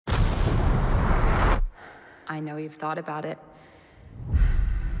I know you've thought about it.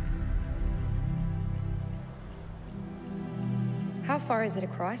 How far is it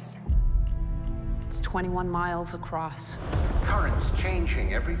across? It's 21 miles across. Currents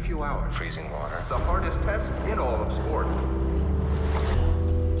changing every few hours. Freezing water. The hardest test in all of sport.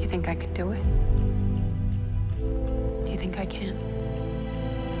 You think I could do it? Do you think I can?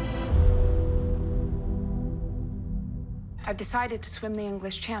 I've decided to swim the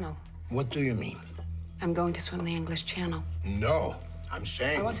English Channel. What do you mean? I'm going to swim the English Channel. No, I'm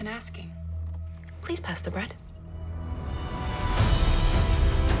saying... I wasn't asking. Please pass the bread.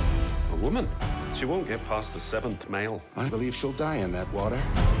 A woman? She won't get past the 7th male. I believe she'll die in that water.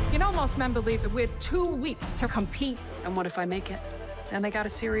 You know, most men believe that we're too weak to compete. And what if I make it? Then they got a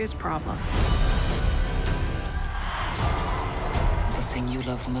serious problem. The thing you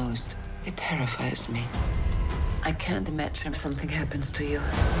love most, it terrifies me. I can't imagine if something happens to you.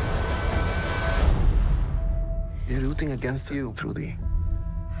 They're rooting against you, Trudy.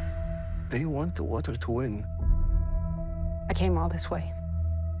 They want the water to win. I came all this way.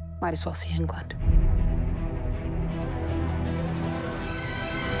 Might as well see England.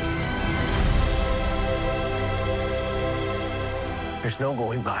 There's no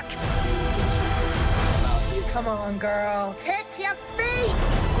going back. Come on, girl. Kick your feet!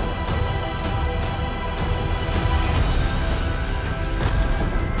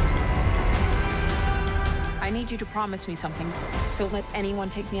 I need you to promise me something. Don't let anyone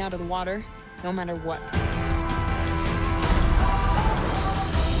take me out of the water, no matter what.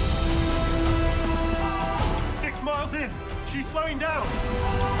 6 miles in. She's slowing down.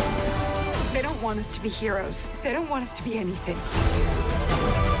 They don't want us to be heroes. They don't want us to be anything.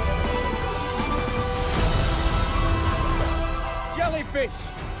 Jellyfish.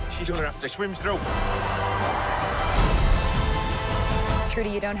 She's gonna have to swim through.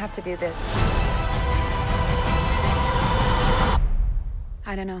 Trudy, you don't have to do this.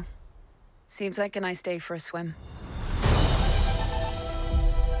 I don't know. Seems like a nice day for a swim.